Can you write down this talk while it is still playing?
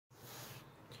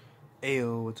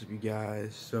Ayo, what's up you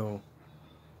guys? So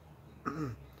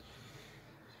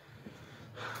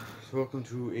welcome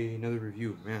to another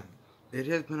review. Man, it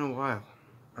has been a while.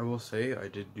 I will say I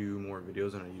did do more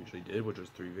videos than I usually did, which was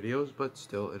 3 videos, but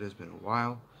still it has been a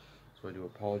while, so I do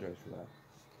apologize for that.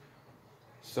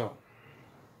 So,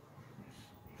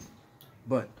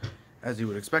 but as you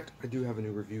would expect, I do have a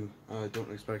new review.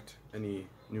 Don't expect any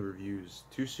new reviews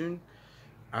too soon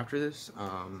after this,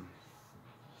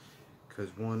 because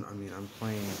one, I mean, I'm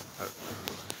playing, I don't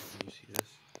know, can you see this?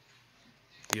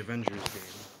 The Avengers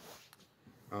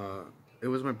game. It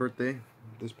was my birthday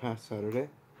this past Saturday,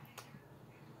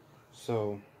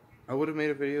 so I would have made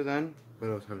a video then, but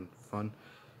I was having fun,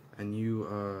 and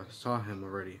you saw him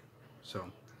already,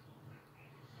 so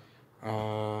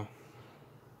but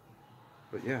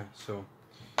yeah, so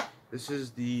this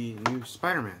is the new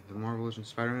Spider-Man, the Marvel Legends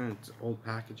Spider-Man. It's old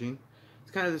packaging.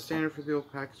 It's kind of the standard for the old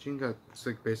packaging. It's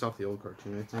like based off the old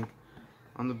cartoon, I think.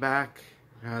 On the back,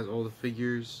 it has all the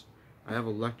figures. I have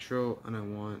Electro, and I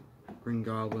want Green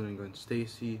Goblin and Gwen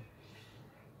Stacy.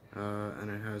 And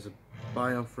it has a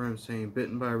bio for him saying,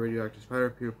 bitten by a radioactive spider,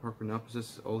 Peter Parker now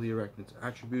possesses all the Arachnid's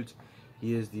attributes.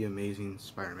 He is the amazing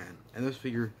Spider-Man. And this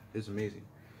figure is amazing.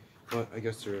 But I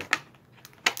guess the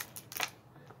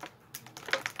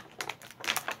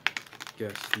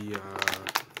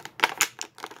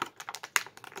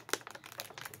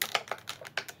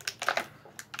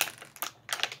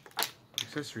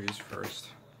accessories first.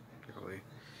 Golly.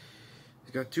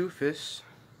 He's got 2 fists.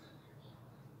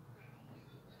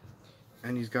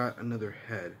 And he's got another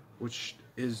head, which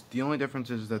is the only difference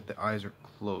is that the eyes are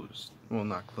closed. Well,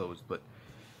 not closed, but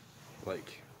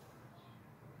like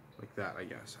that, I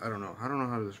guess. I don't know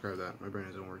how to describe that. My brain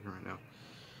isn't working right now.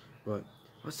 But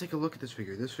let's take a look at this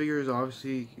figure. This figure is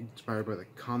obviously inspired by the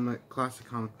classic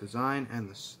comic design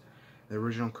and the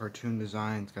original cartoon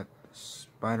design. It's got a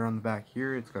spider on the back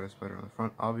here. It's got a spider on the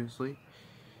front, obviously.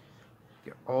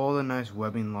 Get all the nice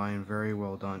webbing line, very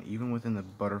well done, even within the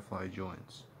butterfly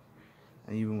joints.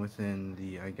 And even within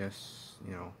the, I guess,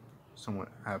 you know, somewhat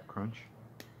ab crunch.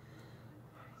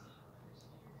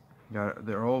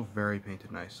 They're all very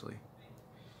painted nicely.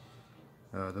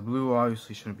 The blue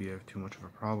obviously shouldn't be too much of a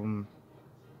problem.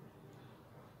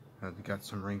 They got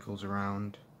some wrinkles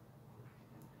around.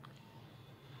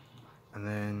 And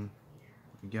then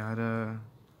we got his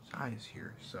eyes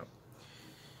here, so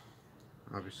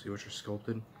obviously which are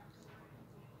sculpted.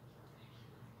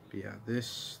 But yeah,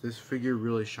 this figure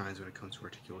really shines when it comes to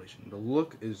articulation. The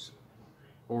look is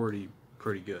already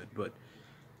pretty good, but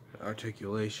the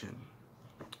articulation,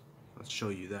 let's show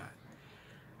you that.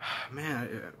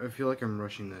 Man, I feel like I'm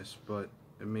rushing this, but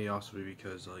it may also be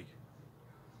because, like,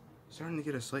 I'm starting to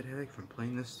get a slight headache from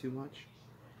playing this too much.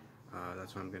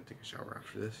 That's why I'm going to take a shower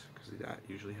after this, because that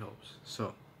usually helps.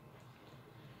 So,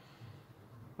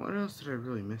 what else did I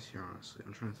really miss here, honestly?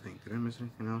 I'm trying to think. Did I miss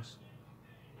anything else?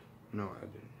 No, I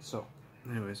didn't. So,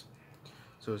 anyways,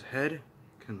 so his head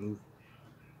can move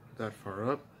that far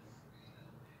up.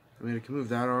 I mean, it can move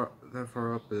that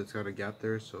far up, but it's got a gap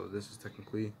there, so this is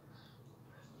technically,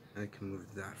 and it can move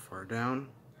that far down.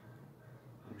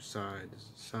 Move side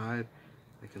to side.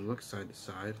 It can look side to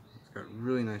side. It's got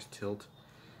really nice tilt.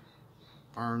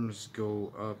 Arms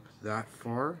go up that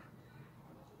far.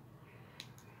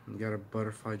 You got a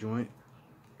butterfly joint.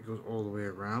 It goes all the way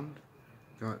around.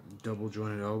 Got double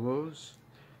jointed elbows.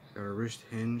 Got a wrist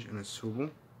hinge and a swivel.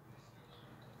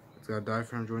 It's got a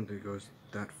diaphragm joint that goes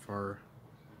that far.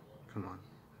 Come on,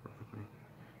 work with me.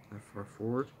 That far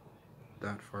forward,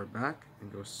 that far back, and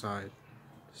goes side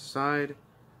to side.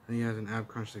 And he has an ab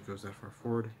crunch that goes that far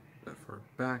forward, that far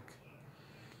back.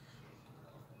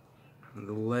 And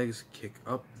the legs kick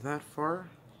up that far.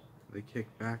 They kick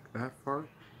back that far.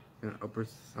 And an upper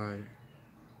thigh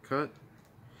cut.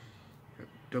 Got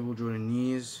double jointed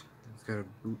knees. He's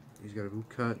got a boot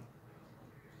cut.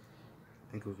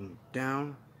 Ankles move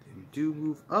down. They do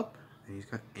move up. And he's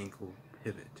got ankle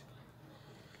pivot.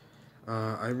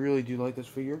 I really do like this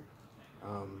figure.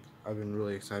 I've been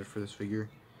really excited for this figure.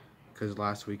 Because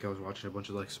last week I was watching a bunch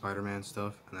of like Spider-Man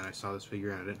stuff. And then I saw this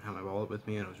figure and I didn't have my wallet with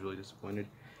me. And I was really disappointed.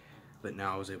 But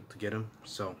now I was able to get him.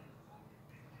 So.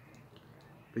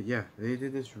 But yeah, they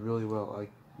did this really well.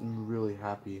 I'm really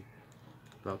happy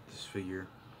about this figure.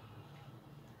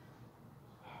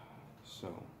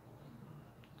 So,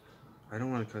 I don't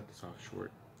want to cut this off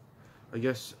short. I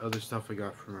guess other stuff I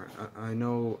got from her. I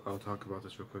know I'll talk about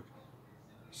this real quick.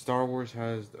 Star Wars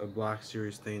has a Black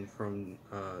Series thing from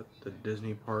the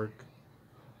Disney park.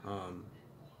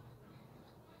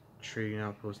 Trading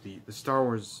Outpost, the Star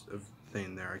Wars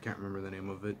thing there. I can't remember the name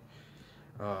of it.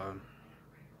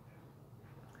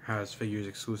 Has figures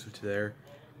exclusive to there.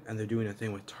 and they're doing a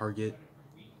thing with Target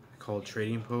called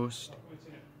Trading Post,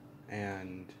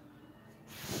 and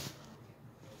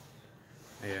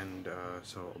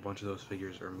so a bunch of those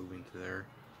figures are moving to there,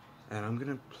 and I'm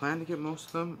gonna plan to get most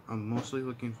of them. I'm mostly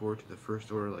looking forward to the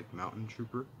First Order, like Mountain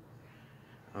Trooper.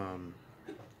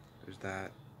 There's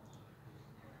that.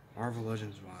 Marvel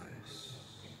Legends wise,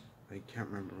 I can't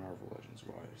remember Marvel Legends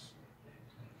wise.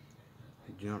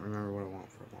 I do not remember what I want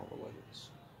for Marvel Legends.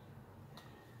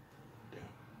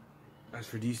 Yeah. As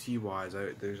for DC wise,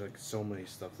 there's like so many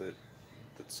stuff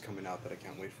that's coming out that I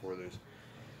can't wait for. There's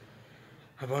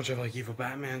a bunch of like evil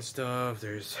Batman stuff.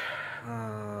 There's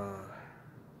I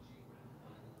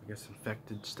guess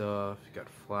infected stuff. You got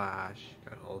Flash. You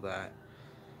got all that.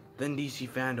 Then DC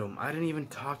fandom. I didn't even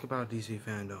talk about DC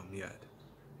fandom yet.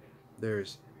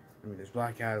 There's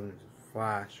Black Adam. There's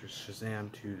Flash. There's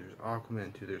Shazam 2. There's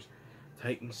Aquaman 2. There's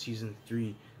Titan Season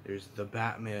 3. There's The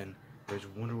Batman. There's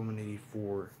Wonder Woman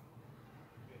 84.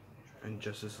 And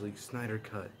Justice League Snyder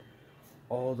Cut.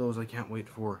 All those I can't wait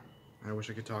for. I wish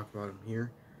I could talk about them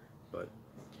here, but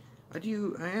I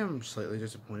am slightly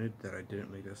disappointed that I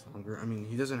didn't make this longer. I mean,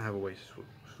 he doesn't have a waist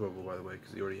swivel, by the way,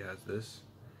 because he already has this.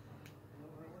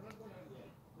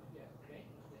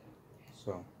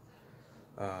 So,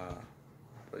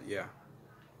 but yeah.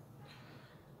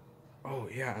 Oh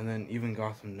yeah, and then even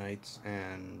Gotham Knights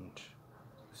and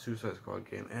the Suicide Squad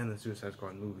game and the Suicide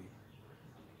Squad movie.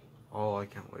 All I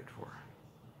can't wait for.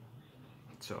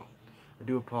 So, I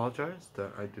do apologize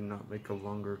that I did not make a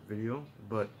longer video,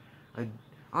 but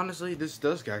honestly, this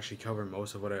does actually cover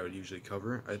most of what I would usually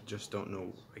cover. I just don't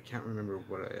know, I can't remember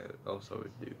what else I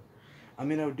would do. I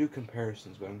mean, I would do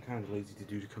comparisons, but I'm kind of lazy to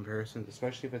do comparisons,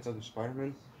 especially if it's other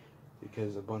Spider-Man,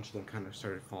 because a bunch of them kind of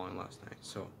started falling last night,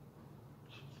 so.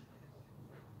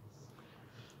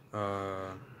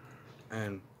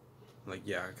 And, like,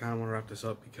 yeah, I kind of want to wrap this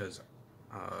up because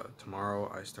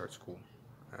tomorrow I start school.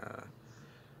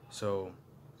 So,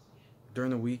 during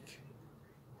the week,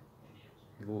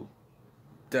 we'll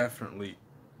definitely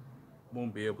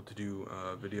won't be able to do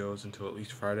videos until at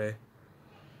least Friday.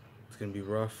 It's gonna be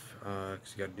rough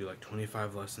because you gotta do like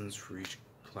 25 lessons for each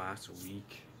class a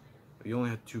week. We only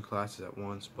had 2 classes at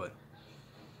once, but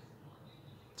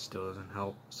it still doesn't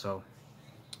help. So,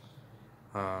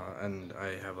 and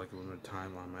I have like a limited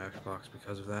time on my Xbox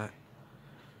because of that.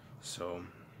 So,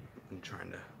 I'm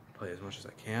trying to play as much as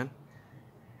I can.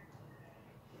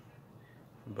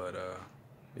 But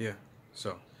yeah,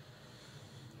 so,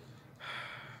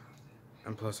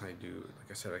 and plus I do,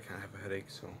 like I said, I kind of have a headache,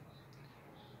 so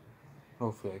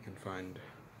hopefully I can find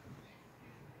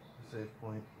a safe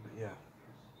point. But yeah,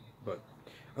 but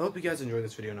I hope you guys enjoyed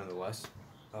this video nonetheless.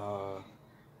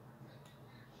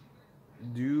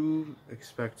 Do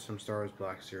expect some Star Wars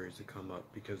Black Series to come up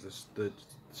because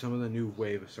some of the new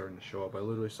wave is starting to show up. I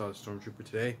literally saw the Stormtrooper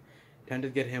today.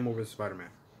 Tended to get him over the Spider-Man,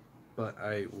 but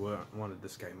I wanted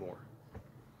this guy more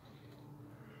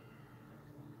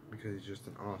because he's just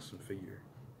an awesome figure.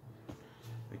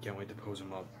 I can't wait to pose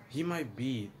him up. He might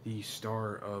be the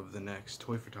star of the next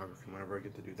toy photography whenever I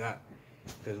get to do that,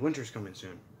 because winter's coming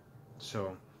soon.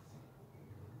 So,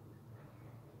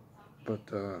 but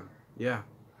yeah,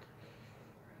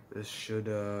 this should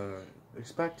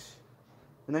expect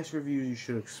the next review. You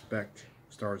should expect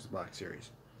Star Wars: The Black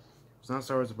Series. If it's not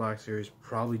Star Wars: The Black Series,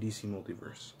 probably DC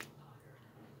Multiverse.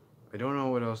 I don't know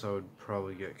what else I would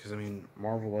probably get, because I mean,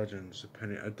 Marvel Legends,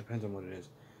 it depends on what it is.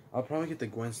 I'll probably get the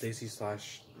Gwen Stacy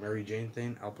 / Mary Jane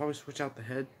thing. I'll probably switch out the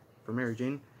head for Mary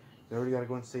Jane. I already got a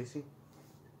Gwen Stacy.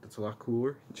 That's a lot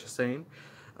cooler, just saying.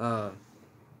 And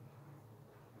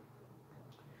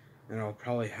I'll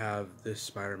probably have this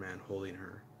Spider-Man holding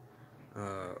her,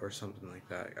 or something like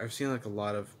that. I've seen like a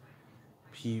lot of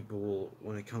people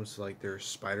when it comes to like their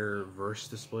Spider-Verse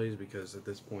displays, because at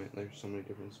this point there's so many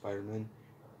different Spider-Men.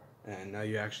 And now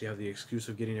you actually have the excuse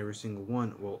of getting every single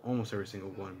one, well, almost every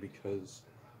single one, because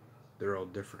they're all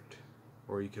different.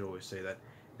 Or you could always say that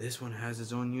this one has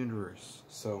its own universe.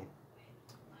 So,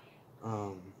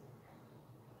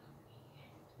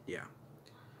 yeah.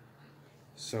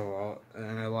 So,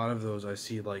 and a lot of those I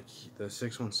see, like the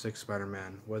 616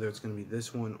 Spider-Man, whether it's going to be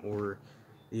this one or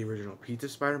the original Pizza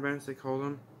Spider-Man, as they call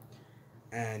them,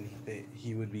 and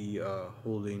he would be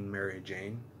holding Mary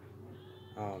Jane.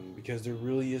 Because there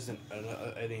really isn't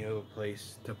any other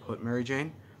place to put Mary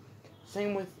Jane.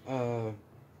 Same with, I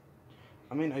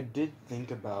mean, I did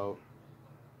think about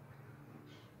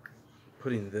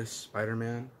putting this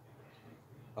Spider-Man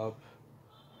up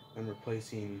and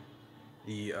replacing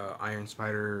the Iron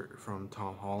Spider from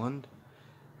Tom Holland,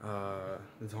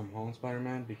 the Tom Holland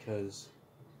Spider-Man, because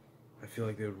I feel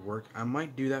like they would work. I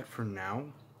might do that for now.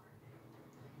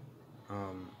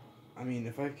 I mean,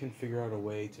 if I can figure out a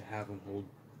way to have him hold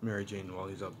Mary Jane while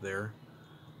he's up there,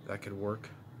 that could work.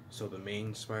 So the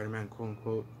main Spider-Man, quote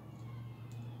unquote,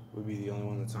 would be the only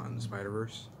one that's not in the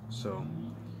Spider-Verse. So,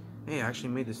 hey, I actually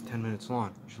made this 10 minutes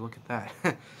long. You should look at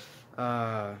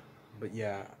that. But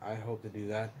yeah, I hope to do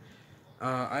that.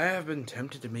 I have been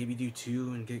tempted to maybe do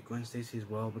 2 and get Gwen Stacy as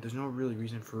well, but there's no really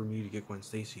reason for me to get Gwen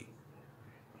Stacy.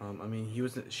 I mean,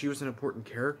 she was an important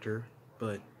character,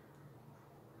 but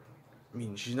I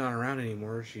mean, she's not around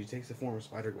anymore. She takes the form of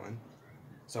Spider-Gwen,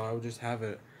 so I would just have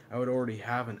it. I would already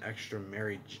have an extra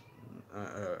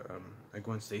a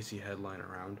Gwen Stacy headline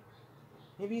around.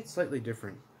 Maybe it's slightly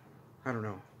different. I don't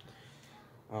know.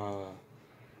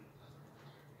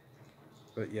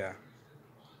 But yeah.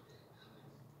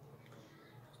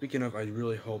 Speaking of, I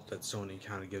really hope that Sony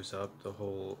kind of gives up the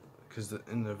whole, because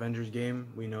in the Avengers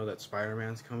game, we know that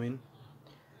Spider-Man's coming,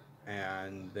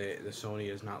 and the Sony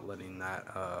is not letting that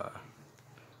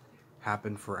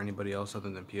happen for anybody else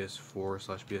other than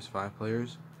PS4/PS5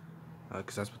 players,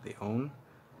 because that's what they own.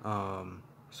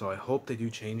 So I hope they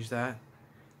do change that,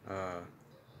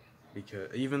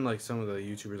 because even like some of the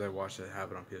YouTubers I watch that have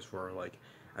it on PS4 are like,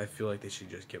 I feel like they should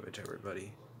just give it to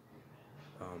everybody,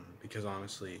 because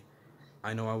honestly,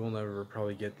 I know I will never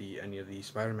probably get any of the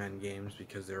Spider-Man games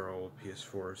because they're all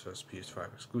PS4, so it's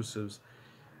PS5 exclusives.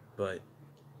 But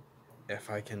if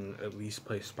I can at least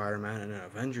play Spider-Man in an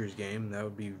Avengers game, that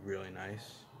would be really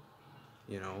nice,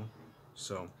 you know.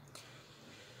 So,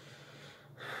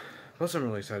 plus I'm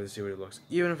really excited to see what it looks.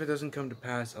 Even if it doesn't come to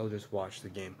pass, I'll just watch the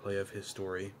gameplay of his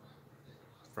story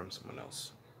from someone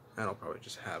else, and I'll probably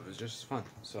just have it's just fun.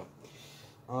 So,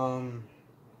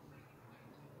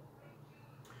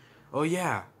 oh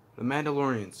yeah, The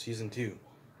Mandalorian Season 2,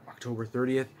 October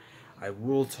 30th. I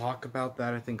will talk about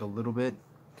that, I think, a little bit.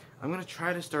 I'm going to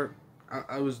try to start,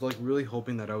 I was like really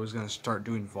hoping that I was going to start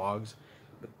doing vlogs,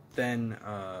 but then,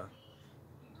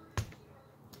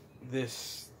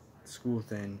 this school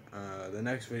thing, the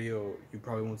next video you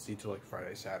probably won't see till like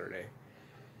Friday, Saturday.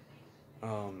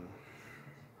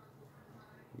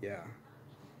 Yeah.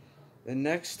 The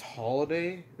next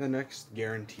holiday, the next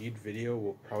guaranteed video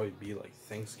will probably be like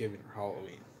Thanksgiving or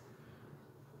Halloween.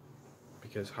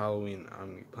 Because Halloween,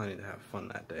 I'm planning to have fun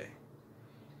that day.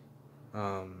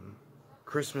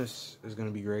 Christmas is going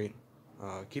to be great.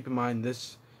 Keep in mind,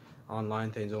 this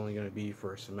online thing is only going to be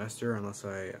for a semester unless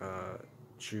I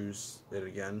choose it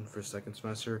again for second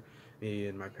semester. Me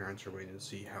and my parents are waiting to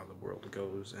see how the world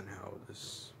goes and how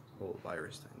this whole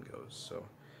virus thing goes. So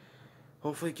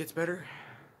hopefully it gets better.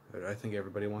 I think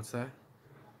everybody wants that.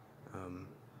 And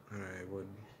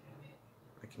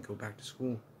I can go back to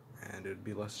school and it would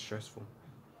be less stressful.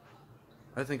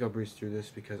 I think I'll breeze through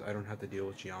this because I don't have to deal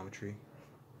with geometry.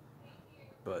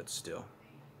 But still.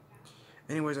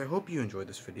 Anyways, I hope you enjoyed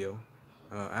this video.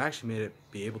 I actually made it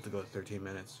be able to go 13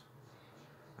 minutes.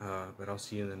 But I'll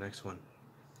see you in the next one.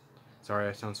 Sorry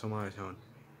I sound so monotone.